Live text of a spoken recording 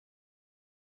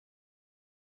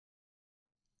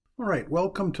All right,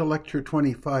 welcome to Lecture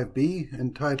 25B,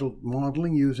 entitled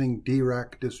Modeling Using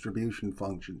Dirac Distribution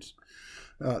Functions.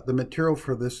 The material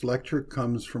for this lecture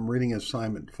comes from Reading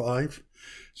Assignment 5,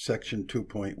 Section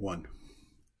 2.1.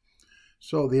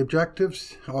 So the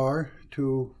objectives are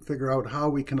to figure out how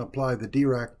we can apply the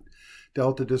Dirac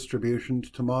delta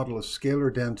distributions to model a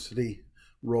scalar density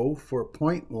rho for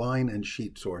point, line, and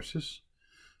sheet sources,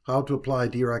 how to apply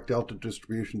Dirac delta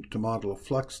distributions to model a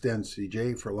flux density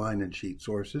J for line and sheet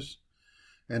sources,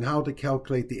 and how to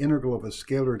calculate the integral of a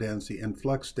scalar density and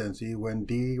flux density when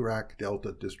Dirac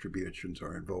delta distributions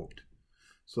are invoked.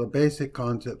 So the basic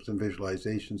concepts and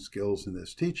visualization skills in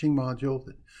this teaching module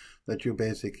that you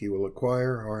basically will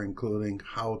acquire are including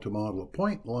how to model a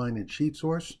point, line, and sheet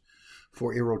source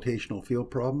for irrotational field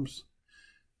problems,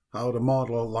 how to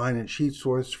model a line and sheet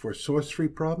source for source-free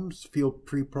problems,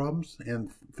 field-free problems, and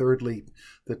thirdly,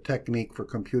 the technique for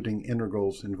computing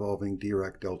integrals involving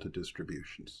Dirac delta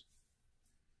distributions.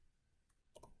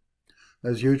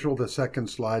 As usual, the second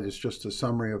slide is just a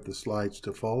summary of the slides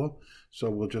to follow, so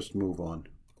we'll just move on.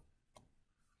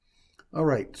 All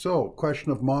right, so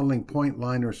question of modeling point,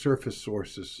 line, or surface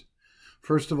sources.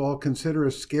 First of all, consider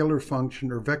a scalar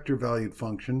function or vector-valued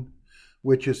function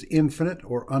which is infinite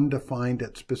or undefined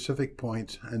at specific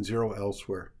points and zero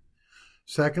elsewhere.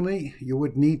 Secondly, you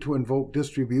would need to invoke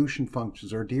distribution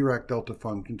functions or Dirac delta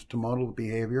functions to model the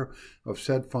behavior of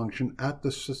said function at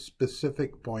the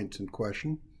specific points in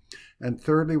question. And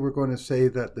thirdly, we're going to say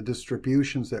that the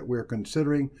distributions that we're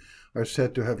considering are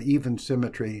said to have even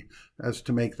symmetry as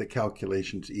to make the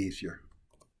calculations easier.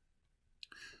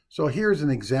 So here's an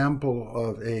example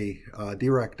of a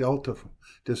Dirac delta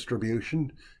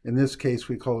distribution. In this case,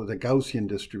 we call it a Gaussian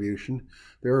distribution.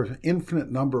 There are an infinite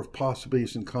number of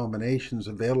possibilities and combinations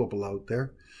available out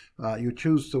there. You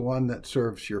choose the one that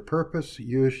serves your purpose,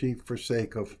 usually for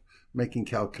sake of making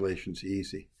calculations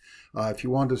easy. If you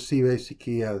want to see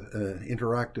basically an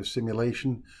interactive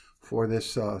simulation for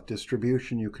this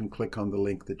distribution, you can click on the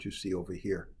link that you see over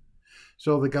here.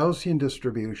 So the Gaussian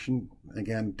distribution,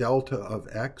 again, delta of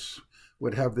x,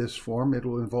 would have this form. It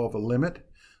will involve a limit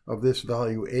of this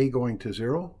value a going to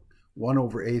 0, 1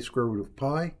 over a square root of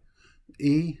pi,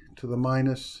 e to the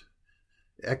minus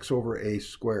x over a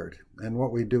squared. And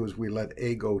what we do is we let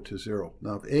a go to 0.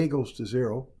 Now, if a goes to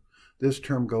 0, this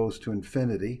term goes to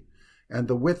infinity, and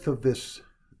the width of this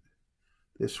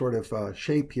sort of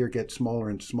shape here gets smaller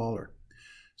and smaller.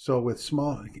 So with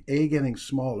a getting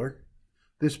smaller,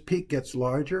 this peak gets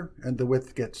larger and the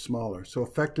width gets smaller. So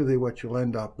effectively what you'll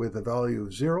end up with a value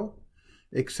of 0,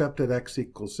 except at x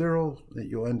equals 0, that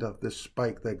you'll end up this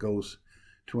spike that goes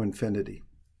to infinity.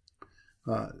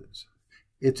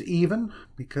 It's even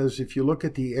because if you look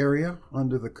at the area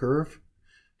under the curve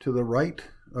to the right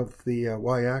of the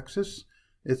y-axis,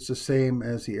 it's the same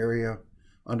as the area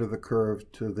under the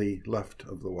curve to the left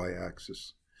of the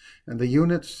y-axis. And the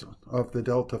units of the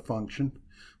delta function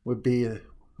would be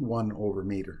 1 over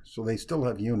meter. So they still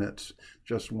have units,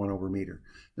 just 1 over meter.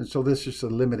 And so this is a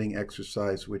limiting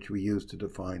exercise which we use to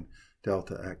define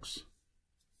delta x.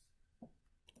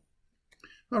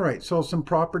 All right, so some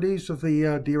properties of the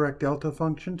Dirac delta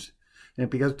functions,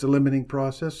 and because it's a limiting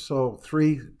process, so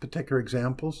 3 particular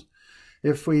examples.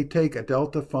 If we take a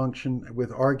delta function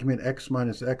with argument x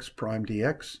minus x prime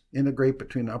dx, integrate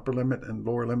between upper limit and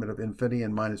lower limit of infinity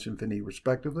and minus infinity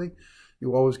respectively,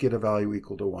 you always get a value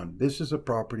equal to 1. This is a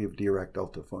property of Dirac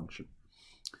delta function.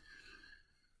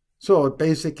 So it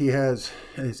basically is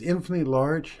infinitely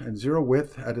large and 0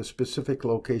 width at a specific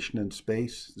location in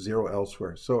space, 0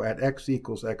 elsewhere. So at x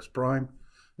equals x prime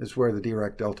is where the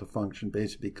Dirac delta function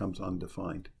basically becomes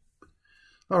undefined.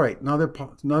 All right,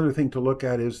 another thing to look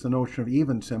at is the notion of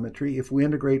even symmetry. If we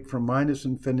integrate from minus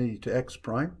infinity to x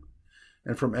prime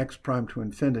and from x prime to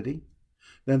infinity,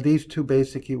 then these two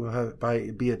basically will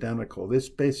be identical. This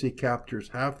basically captures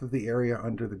half of the area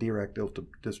under the Dirac delta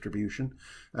distribution,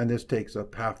 and this takes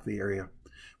up half the area.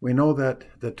 We know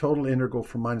that the total integral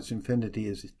from minus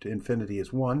infinity to infinity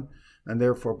is 1, and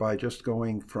therefore by just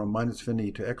going from minus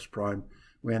infinity to x prime,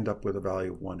 we end up with a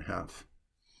value of 1/2.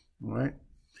 All right.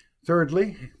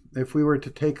 Thirdly, if we were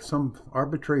to take some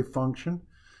arbitrary function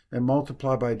and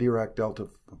multiply by Dirac delta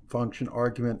function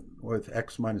argument with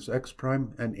x minus x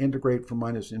prime and integrate from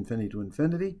minus infinity to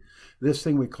infinity, this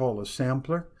thing we call a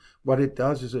sampler. What it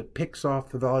does is it picks off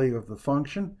the value of the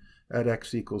function at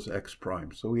x equals x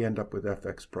prime. So we end up with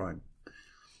fx prime.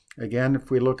 Again, if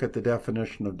we look at the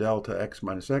definition of delta x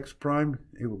minus x prime,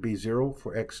 it will be 0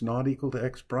 for x not equal to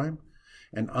x prime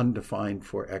and undefined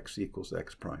for x equals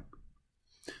x prime.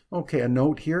 Okay, a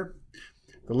note here.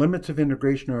 The limits of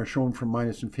integration are shown from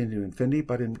minus infinity to infinity,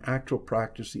 but in actual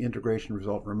practice, the integration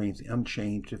result remains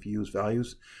unchanged if you use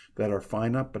values that are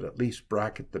finite, but at least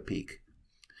bracket the peak.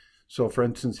 So for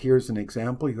instance, here's an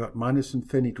example. You got minus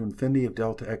infinity to infinity of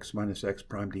delta x minus x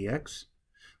prime dx.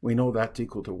 We know that's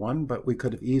equal to 1, but we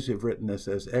could have easily have written this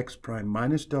as x prime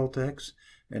minus delta x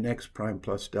and x prime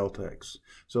plus delta x.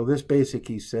 So this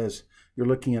basically says you're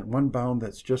looking at one bound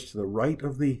that's just to the right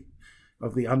of the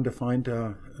undefined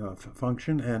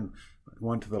function and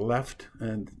one to the left,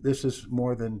 and this is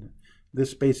more than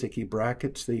this. Basically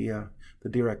brackets the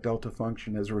Dirac delta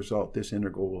function. As a result, this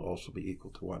integral will also be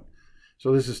equal to 1.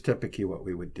 So this is typically what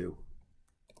we would do.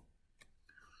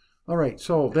 All right,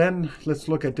 so then let's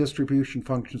look at distribution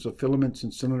functions of filaments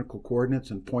in cylindrical coordinates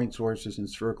and point sources in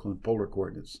spherical and polar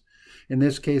coordinates. In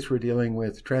this case, we're dealing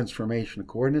with transformation of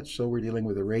coordinates, so we're dealing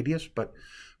with a radius, but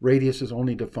radius is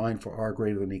only defined for r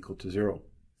greater than or equal to 0.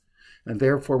 And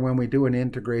therefore, when we do an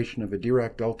integration of a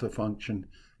Dirac delta function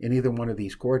in either one of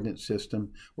these coordinate systems,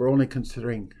 we're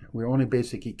only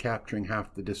basically capturing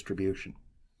half the distribution.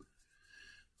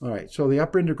 All right, so the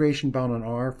upper integration bound on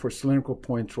R for cylindrical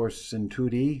point sources in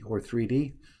 2D or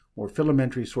 3D, or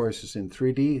filamentary sources in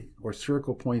 3D, or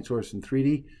spherical point source in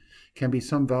 3D, can be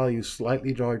some value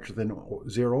slightly larger than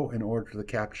 0 in order to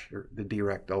capture the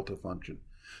Dirac delta function.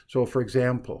 So for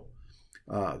example,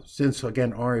 since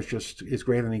again R is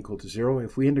greater than or equal to 0,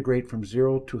 if we integrate from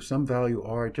 0 to some value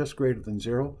R just greater than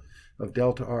 0 of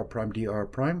delta R prime dr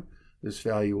prime, this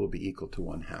value will be equal to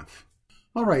 1/2.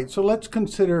 All right, so let's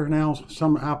consider now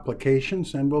some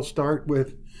applications, and we'll start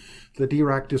with the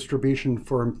Dirac distribution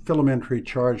for filamentary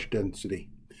charge density.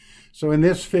 So in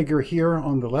this figure here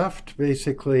on the left,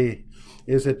 basically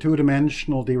is a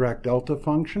two-dimensional Dirac delta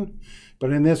function,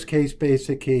 but in this case,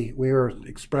 basically, we are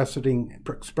expressing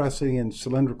in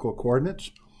cylindrical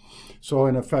coordinates. So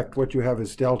in effect, what you have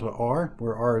is delta R,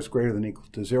 where R is greater than or equal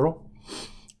to 0.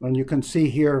 And you can see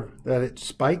here that it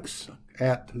spikes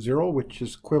at 0, which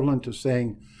is equivalent to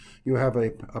saying you have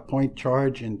a point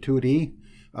charge in 2D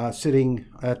sitting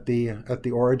at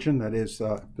the origin, that is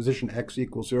position x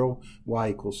equals 0, y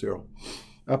equals 0.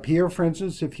 Up here, for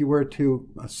instance, if you were to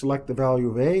select the value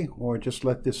of A, or just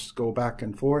let this go back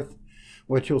and forth,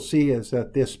 what you'll see is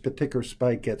that this particular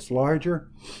spike gets larger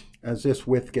as this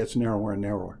width gets narrower and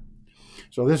narrower.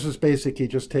 So this is basically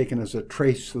just taken as a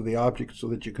trace of the object so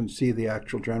that you can see the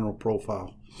actual general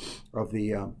profile of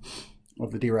the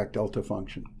Dirac delta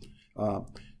function.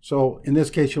 So in this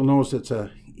case, you'll notice it's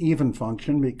an even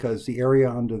function because the area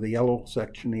under the yellow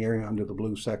section, the area under the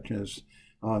blue section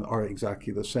are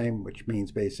exactly the same, which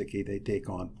means basically they take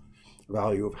on a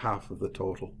value of half of the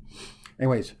total.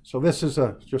 Anyways, so this is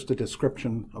just a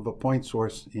description of a point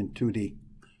source in 2D.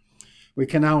 We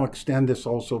can now extend this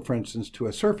also, for instance, to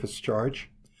a surface charge,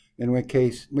 in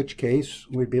which case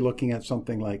we'd be looking at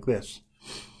something like this.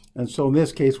 And so in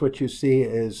this case, what you see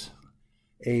is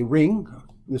a ring.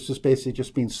 This is basically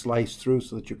just being sliced through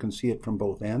so that you can see it from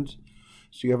both ends.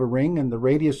 So you have a ring, and the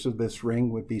radius of this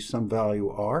ring would be some value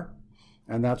r,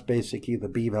 and that's basically the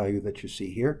b value that you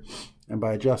see here. And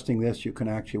by adjusting this, you can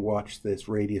actually watch this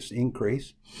radius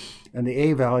increase. And the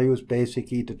a value is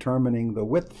basically determining the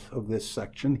width of this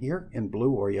section here in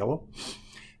blue or yellow.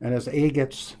 And as a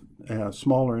gets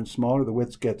smaller and smaller, the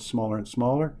width gets smaller and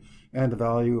smaller, and the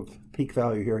value of peak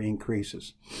value here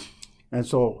increases. And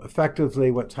so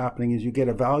effectively what's happening is you get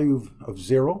a value of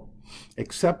 0,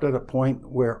 except at a point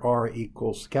where r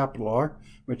equals capital R,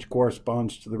 which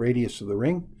corresponds to the radius of the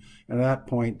ring. And at that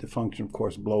point, the function, of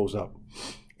course, blows up.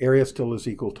 Area still is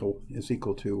equal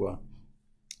to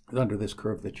under this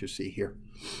curve that you see here.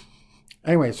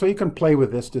 Anyway, so you can play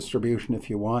with this distribution if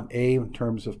you want. A in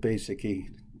terms of basically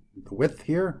the width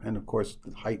here, and of course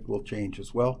the height will change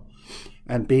as well.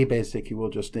 And B basically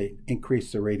will just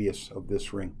increase the radius of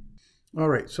this ring. All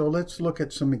right, so let's look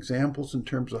at some examples in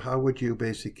terms of how would you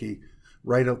basically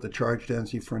write out the charge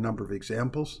density for a number of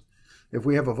examples. If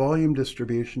we have a volume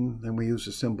distribution, then we use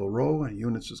the symbol rho, and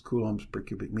units is coulombs per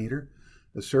cubic meter.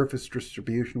 The surface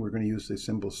distribution, we're going to use the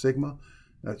symbol sigma.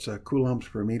 That's coulombs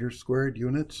per meter squared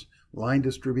units. Line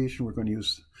distribution, we're going to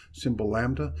use symbol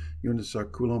lambda. Units are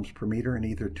coulombs per meter in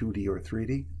either 2D or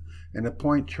 3D. And a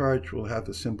point charge will have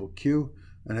the symbol Q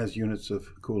and has units of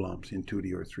coulombs in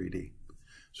 2D or 3D.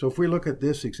 So if we look at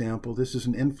this example, this is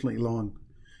an infinitely long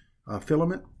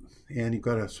filament, and you've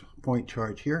got a point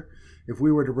charge here. If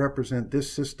we were to represent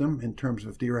this system in terms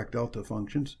of Dirac delta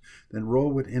functions, then rho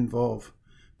would involve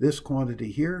this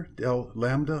quantity here,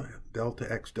 lambda, delta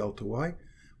x, delta y,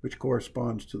 which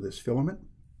corresponds to this filament.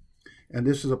 And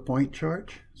this is a point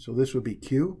charge, so this would be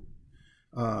Q.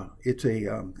 It's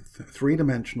a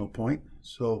three-dimensional point,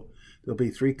 so there'll be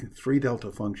three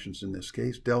delta functions in this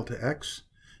case. Delta x,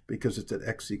 because it's at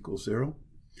x equals 0.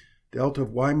 Delta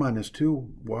of y minus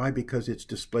 2, y because it's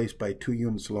displaced by 2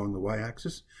 units along the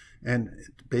y-axis, and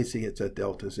basically it's at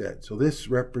delta z. So this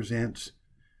represents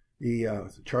the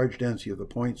charge density of the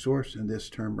point source, and this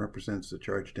term represents the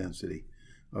charge density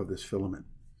of this filament.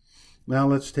 Now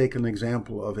let's take an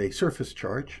example of a surface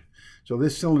charge. So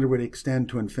this cylinder would extend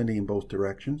to infinity in both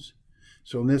directions.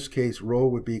 So in this case, rho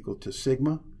would be equal to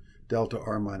sigma delta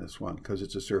r minus 1, because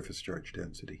it's a surface charge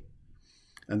density.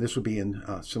 And this would be in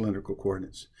cylindrical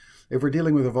coordinates. If we're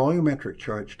dealing with a volumetric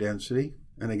charge density,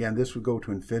 and again, this would go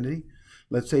to infinity.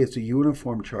 Let's say it's a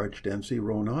uniform charge density,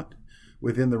 rho naught,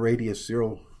 within the radius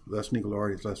 0 less than equal to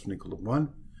r is less than equal to 1,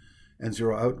 and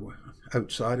 0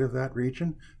 outside of that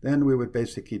region, then we would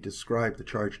basically describe the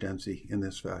charge density in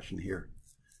this fashion here.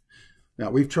 Now,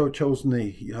 we've chosen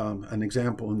an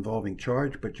example involving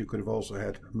charge, but you could have also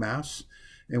had mass,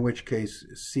 in which case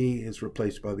C is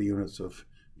replaced by the units of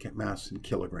mass in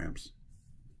kilograms.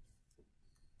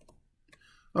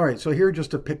 All right, so here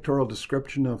just a pictorial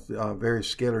description of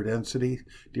various scalar density,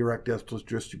 direct decimal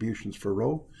distributions for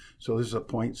rho. So this is a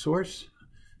point source,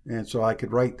 and so I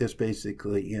could write this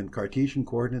basically in Cartesian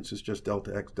coordinates. It's just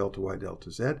delta x, delta y,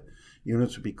 delta z.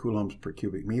 Units would be coulombs per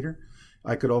cubic meter.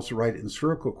 I could also write it in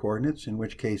spherical coordinates, in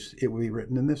which case it would be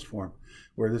written in this form,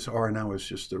 where this r now is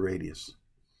just the radius.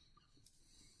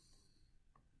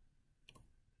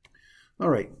 All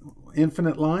right,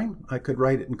 infinite line, I could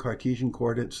write it in Cartesian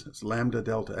coordinates as lambda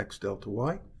delta x delta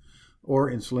y, or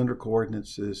in cylindrical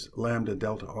coordinates as lambda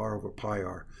delta r over pi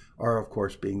r, r of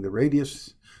course being the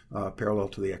radius parallel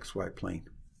to the xy plane.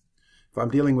 If I'm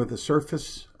dealing with a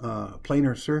surface,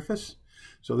 planar surface,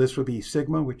 so this would be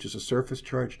sigma, which is a surface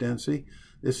charge density.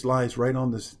 This lies right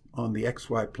on the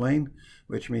xy plane,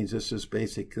 which means this is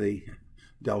basically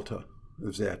delta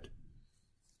of z.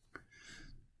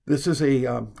 This is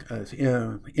a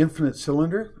infinite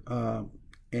cylinder,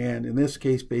 and in this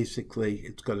case, basically,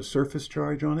 it's got a surface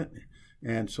charge on it.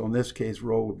 And so in this case,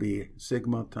 rho would be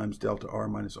sigma times delta r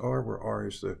minus r, where r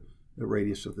is the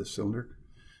radius of this cylinder.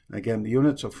 And again, the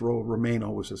units of rho remain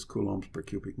always as coulombs per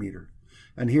cubic meter.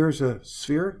 And here's a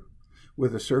sphere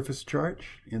with a surface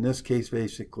charge. In this case,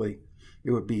 basically,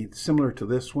 it would be similar to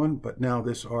this one, but now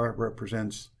this r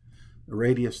represents the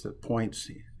radius that points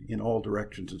in all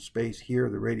directions in space. Here,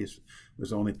 the radius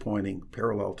was only pointing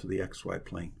parallel to the xy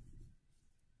plane.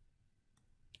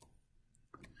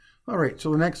 All right,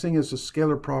 so the next thing is a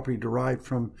scalar property derived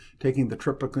from taking the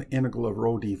triple integral of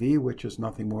rho dv, which is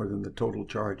nothing more than the total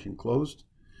charge enclosed.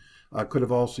 I could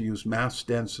have also used mass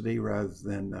density rather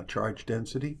than charge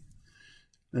density.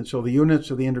 And so the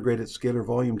units of the integrated scalar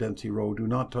volume density rho do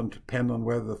not depend on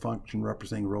whether the function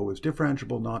representing rho is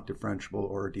differentiable, not differentiable,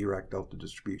 or a direct delta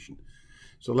distribution.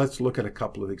 So let's look at a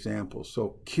couple of examples.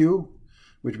 So Q,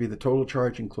 which would be the total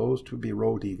charge enclosed, would be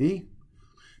rho dv.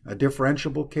 A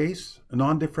differentiable case, a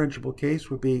non-differentiable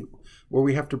case would be where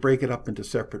we have to break it up into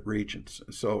separate regions.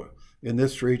 So in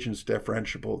this region it's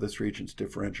differentiable, this region is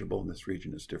differentiable, and this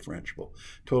region is differentiable.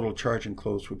 Total charge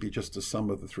enclosed would be just the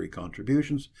sum of the three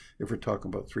contributions if we're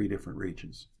talking about three different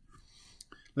regions.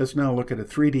 Let's now look at a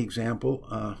 3D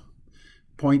example.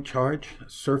 Point charge,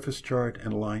 surface charge,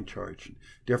 and a line charge.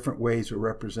 Different ways of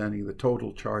representing the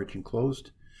total charge enclosed.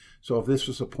 So if this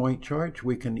was a point charge,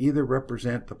 we can either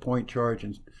represent the point charge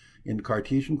in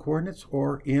Cartesian coordinates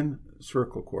or in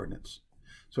spherical coordinates.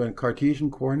 So in Cartesian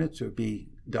coordinates, it would be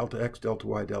delta x, delta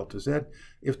y, delta z,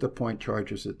 if the point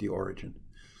charge is at the origin.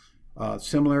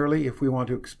 Similarly, if we want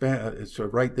to expand, so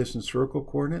write this in spherical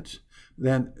coordinates,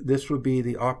 then this would be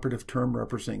the operative term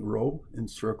representing rho in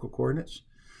spherical coordinates.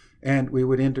 And we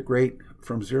would integrate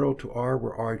from 0 to r,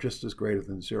 where r just is greater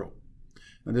than 0.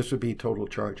 And this would be total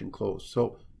charge enclosed.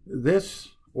 So this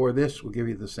or this will give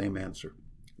you the same answer.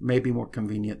 It may be more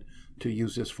convenient to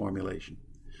use this formulation.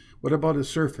 What about a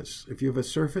surface? If you have a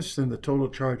surface, then the total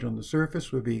charge on the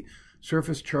surface would be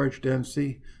surface charge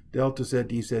density, delta z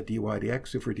dz dy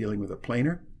dx if we're dealing with a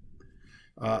planar.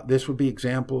 This would be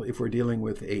example if we're dealing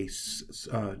with a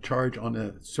charge on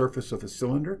the surface of a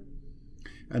cylinder.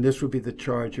 And this would be the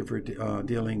charge if we're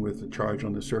dealing with the charge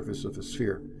on the surface of a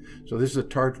sphere. So this is a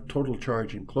total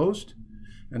charge enclosed.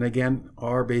 And again,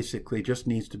 r basically just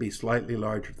needs to be slightly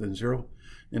larger than 0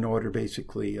 in order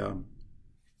basically,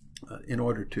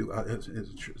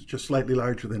 just slightly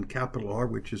larger than capital R,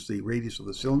 which is the radius of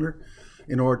the cylinder,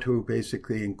 in order to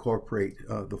basically incorporate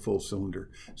the full cylinder.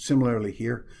 Similarly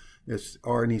here, this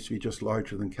r needs to be just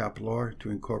larger than capital R to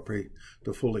incorporate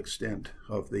the full extent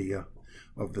of the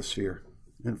sphere.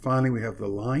 And finally, we have the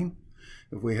line.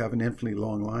 If we have an infinitely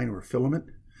long line or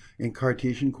filament, in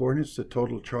Cartesian coordinates, the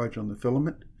total charge on the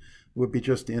filament would be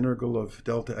just the integral of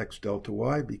delta x delta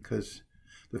y, because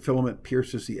the filament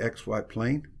pierces the xy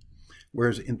plane,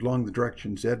 whereas along the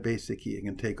direction z, basically, it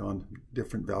can take on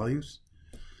different values.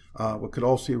 We could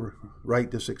also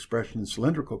write this expression in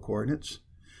cylindrical coordinates,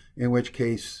 in which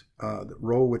case the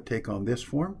rho would take on this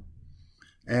form.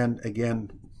 And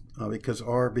again, because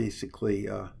r basically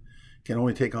can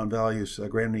only take on values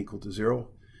greater than or equal to 0,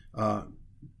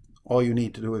 all you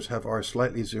need to do is have r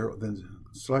slightly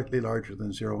larger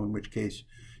than 0, in which case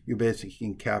you basically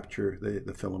can capture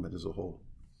the filament as a whole.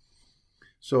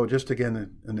 So just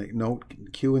again, a note,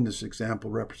 Q in this example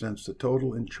represents the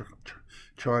total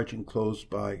charge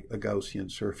enclosed by a Gaussian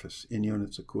surface in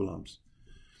units of coulombs.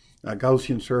 A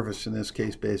Gaussian surface in this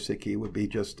case basically would be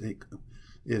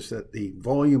is that the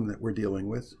volume that we're dealing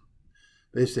with,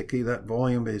 basically that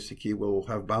volume basically will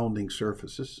have bounding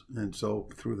surfaces, and so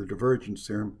through the divergence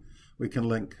theorem we can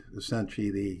link essentially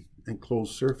the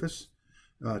enclosed surface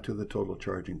to the total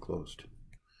charge enclosed.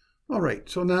 All right,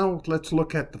 so now let's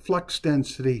look at the flux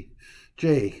density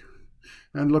J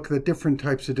and look at the different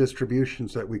types of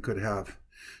distributions that we could have.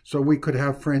 So we could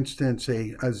have, for instance,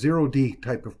 a 0D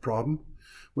type of problem,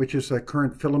 which is a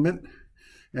current filament.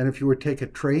 And if you were to take a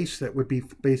trace, that would be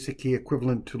basically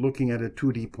equivalent to looking at a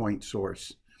 2D point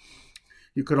source.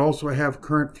 You could also have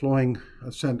current flowing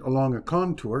along a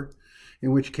contour,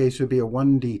 in which case it would be a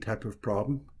 1D type of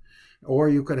problem. Or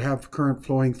you could have current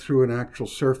flowing through an actual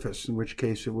surface, in which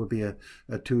case it would be a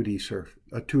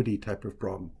 2D type of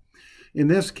problem. In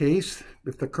this case,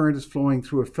 if the current is flowing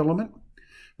through a filament,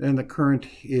 then the current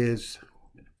is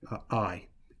I,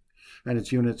 and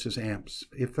its units is amps.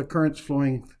 If the current's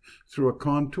flowing through a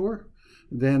contour,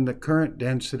 then the current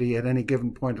density at any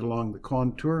given point along the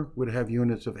contour would have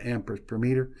units of amperes per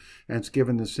meter, and it's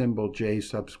given the symbol J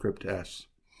subscript S.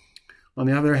 On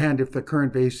the other hand, if the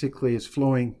current basically is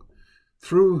flowing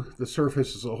through the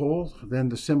surface as a whole, then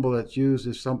the symbol that's used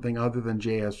is something other than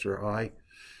JS or I.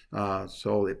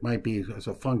 So it might be as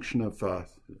a function of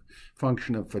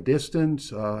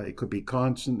distance. It could be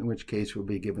constant, in which case it would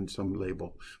be given some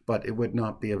label, but it would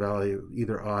not be a value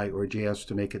either I or JS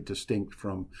to make it distinct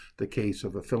from the case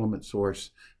of a filament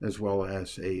source as well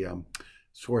as a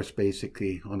source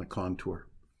basically on a contour.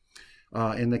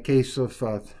 In the case of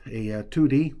a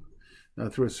 2D,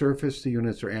 through a surface, the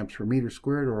units are amps per meter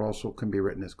squared, or also can be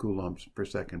written as coulombs per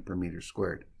second per meter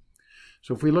squared.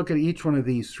 So if we look at each one of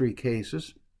these three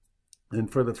cases,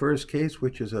 and for the first case,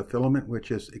 which is a filament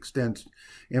which extends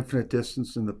infinite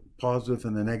distance in the positive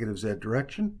and the negative z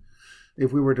direction,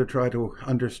 if we were to try to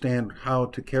understand how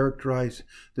to characterize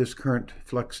this current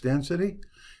flux density,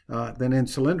 then in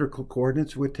cylindrical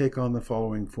coordinates it would take on the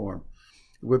following form.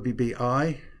 It would be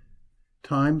Bi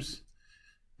times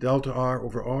delta r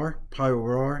over r, pi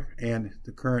over r, and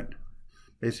the current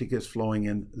basically is flowing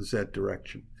in the z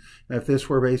direction. Now, if this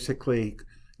were basically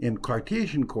in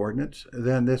Cartesian coordinates,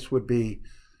 then this would be,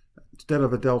 instead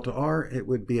of a delta r, it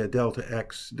would be a delta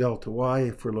x, delta y,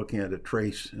 if we're looking at a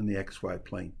trace in the xy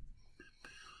plane.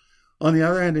 On the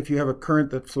other hand, if you have a current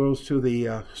that flows through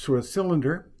the sort of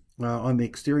cylinder on the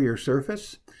exterior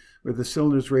surface, where the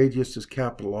cylinder's radius is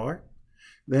capital R,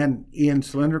 then in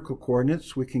cylindrical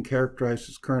coordinates, we can characterize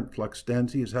this current flux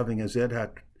density as having a z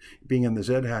hat, being in the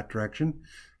z hat direction,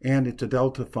 and it's a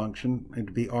delta function, and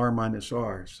to be r minus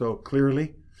r. So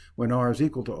clearly, when r is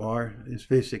equal to r, it's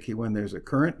basically when there's a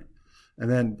current, and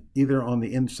then either on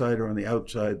the inside or on the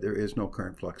outside, there is no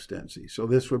current flux density. So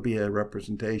this would be a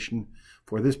representation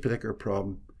for this particular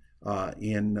problem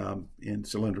in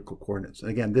cylindrical coordinates. And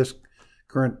again, this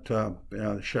current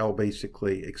shell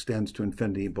basically extends to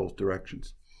infinity in both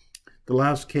directions. The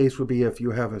last case would be if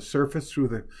you have a surface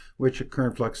through which a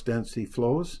current flux density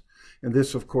flows, and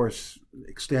this of course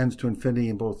extends to infinity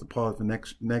in both the positive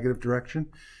and negative direction.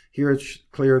 Here it's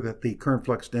clear that the current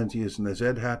flux density is in the z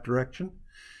hat direction.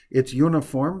 It's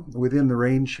uniform within the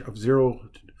range of 0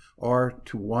 r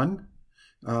to 1,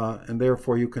 and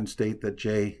therefore you can state that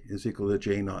J is equal to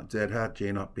J naught z hat,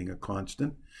 J naught being a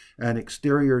constant, and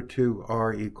exterior to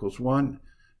r equals 1.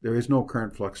 There is no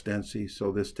current flux density,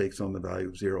 so this takes on the value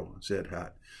of 0 z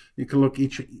hat. You can look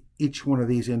each one of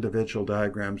these individual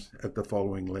diagrams at the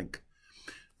following link.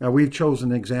 Now we've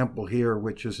chosen an example here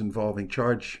which is involving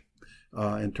charge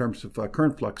in terms of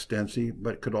current flux density,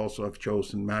 but could also have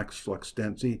chosen max flux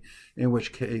density, in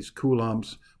which case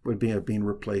coulombs would have been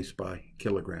replaced by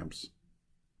kilograms.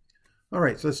 All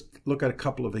right, so let's look at a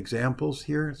couple of examples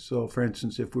here. So for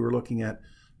instance, if we were looking at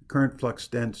current flux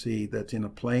density that's in a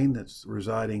plane that's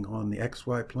residing on the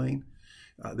xy plane,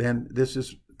 then this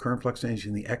is current flux density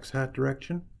in the x hat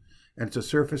direction, and it's a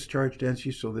surface charge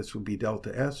density, so this would be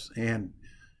delta S, and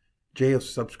J of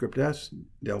subscript S,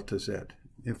 delta Z.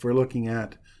 if we're looking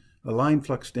at a line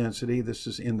flux density, this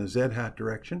is in the z-hat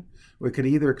direction. We could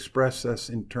either express this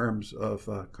in terms of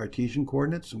Cartesian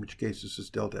coordinates, in which case this is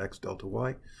delta x, delta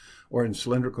y, or in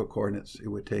cylindrical coordinates, it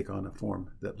would take on a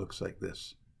form that looks like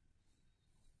this.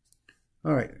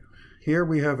 All right, here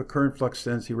we have a current flux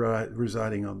density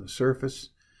residing on the surface.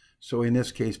 So in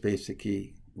this case,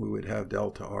 basically, we would have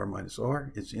delta r minus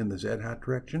r. It's in the z-hat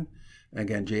direction.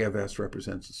 Again, J of S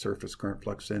represents the surface current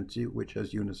flux density, which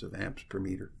has units of amps per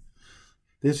meter.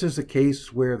 This is a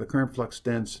case where the current flux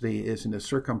density is in the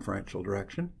circumferential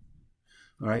direction.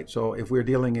 All right, so if we're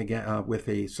dealing again with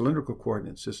a cylindrical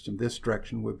coordinate system, this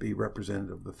direction would be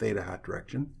representative of the theta hat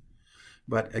direction.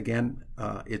 But again,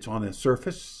 it's on a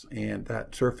surface, and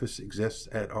that surface exists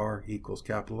at r equals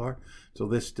capital R. So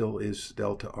this still is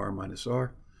delta r minus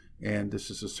r, and this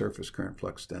is a surface current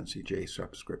flux density, J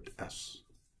subscript S.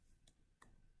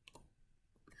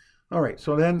 All right,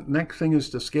 so then next thing is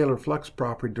the scalar flux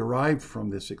property derived from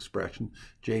this expression,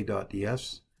 J dot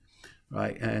ds.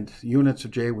 Right, and units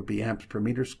of J would be amps per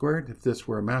meter squared. If this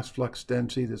were a mass flux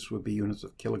density, this would be units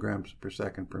of kilograms per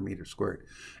second per meter squared.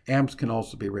 Amps can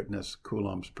also be written as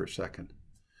coulombs per second.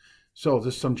 So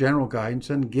this is some general guidance.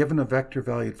 And given a vector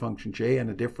valued function J and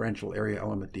a differential area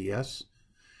element ds,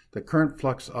 the current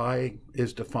flux I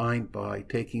is defined by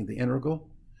taking the integral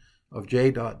of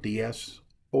J dot ds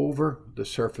over the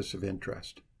surface of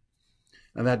interest.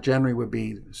 And that generally would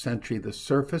be essentially the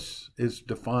surface is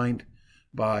defined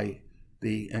by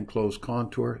the enclosed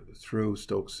contour through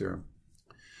Stokes' theorem.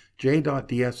 J dot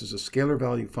ds is a scalar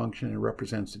value function and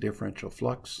represents the differential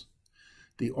flux.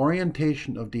 The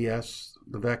orientation of ds,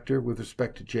 the vector, with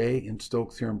respect to J in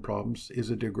Stokes' theorem problems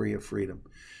is a degree of freedom.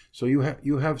 So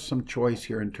you have some choice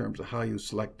here in terms of how you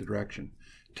select the direction.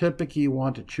 Typically, you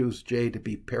want to choose J to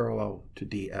be parallel to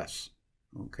ds.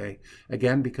 Okay,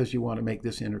 again, because you want to make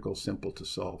this integral simple to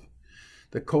solve.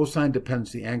 The cosine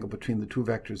depends the angle between the two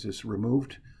vectors is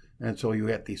removed, and so you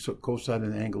get the cosine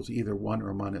of the angles either 1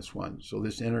 or minus 1. So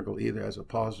this integral either has a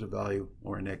positive value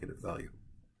or a negative value.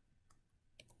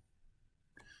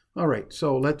 All right,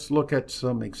 so let's look at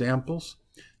some examples.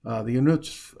 The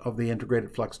units of the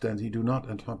integrated flux density do not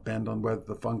depend on whether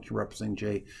the function representing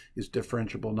J is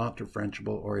differentiable, not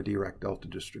differentiable, or a Dirac delta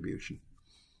distribution.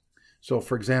 So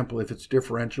for example, if it's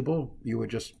differentiable, you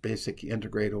would just basically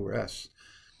integrate over S.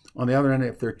 On the other hand,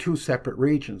 if there are two separate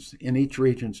regions, and each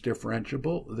region is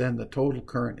differentiable, then the total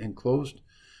current enclosed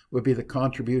would be the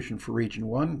contribution for region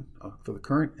 1 for the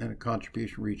current and a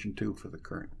contribution for region 2 for the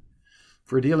current.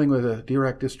 If we're dealing with a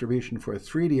Dirac distribution for a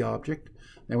 3D object,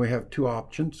 then we have two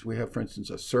options. We have, for instance,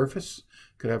 a surface.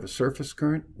 Could have a surface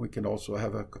current. We can also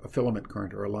have a filament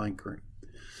current or a line current.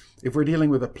 If we're dealing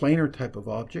with a planar type of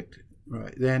object,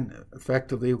 right, then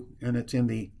effectively, and it's in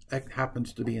the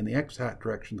happens to be in the x-hat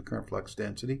direction, the current flux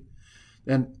density,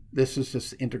 then this is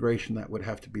this integration that would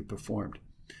have to be performed.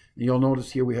 And you'll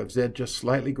notice here we have z just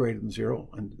slightly greater than 0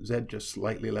 and z just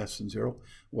slightly less than 0.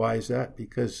 Why is that?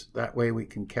 Because that way we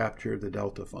can capture the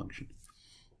delta function.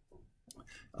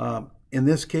 In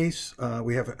this case,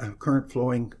 we have a current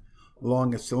flowing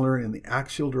along a cylinder in the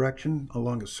axial direction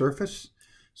along a surface.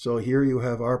 So here you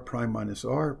have r prime minus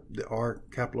r, the r,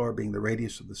 capital R being the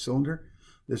radius of the cylinder.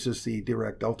 This is the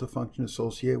Dirac delta function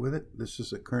associated with it. This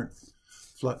is a current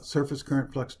surface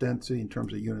current flux density in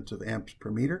terms of units of amps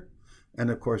per meter. And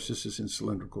of course, this is in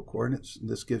cylindrical coordinates. And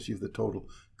this gives you the total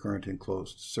current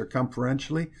enclosed.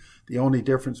 Circumferentially, the only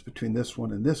difference between this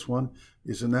one and this one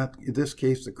is in this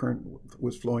case, the current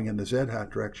was flowing in the z-hat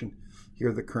direction.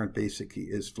 Here, the current basically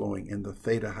is flowing in the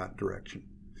theta-hat direction.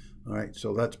 All right,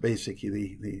 so that's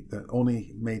basically the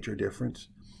only major difference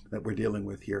that we're dealing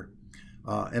with here.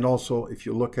 And also, if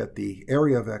you look at the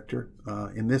area vector,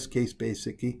 in this case,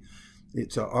 basically,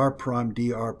 it's a r prime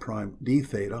d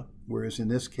theta, whereas in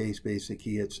this case,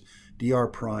 basically, it's dr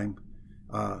prime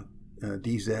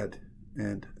dz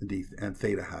and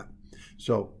theta hat.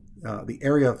 So the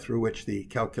area through which the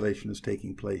calculation is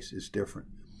taking place is different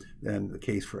than the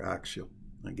case for axial.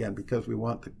 Again, because we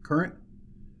want the current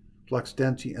flux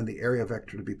density and the area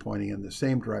vector to be pointing in the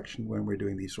same direction when we're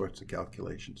doing these sorts of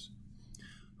calculations.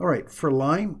 All right, for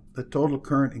line, the total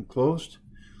current enclosed,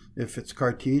 if it's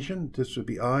Cartesian, this would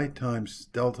be I times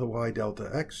delta y delta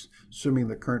x, assuming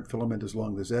the current filament is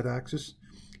along the z-axis.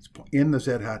 It's in the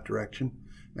z-hat direction,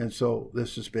 and so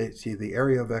this is basically the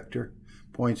area vector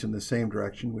points in the same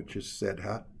direction, which is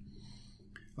z-hat.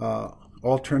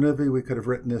 Alternatively, we could have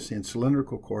written this in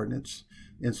cylindrical coordinates.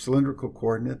 In cylindrical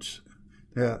coordinates,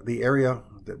 the area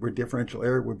that we're differential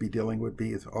area would be dealing would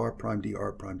be is r prime d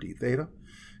theta.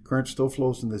 Current still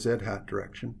flows in the z-hat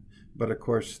direction, but of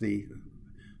course the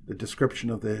The description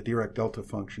of the Dirac delta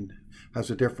function has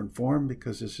a different form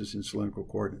because this is in cylindrical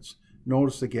coordinates.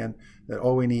 Notice again that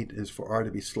all we need is for r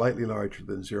to be slightly larger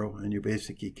than 0, and you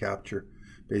basically capture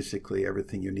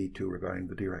everything you need to regarding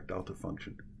the Dirac delta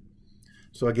function.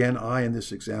 So again, I in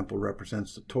this example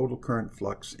represents the total current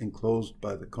flux enclosed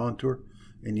by the contour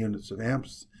in units of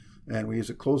amps. And we use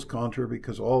a closed contour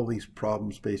because all these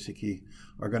problems basically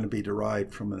are going to be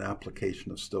derived from an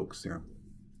application of Stokes' theorem.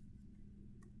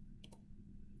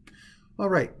 All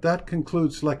right, that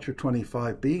concludes Lecture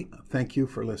 25B. Thank you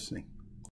for listening.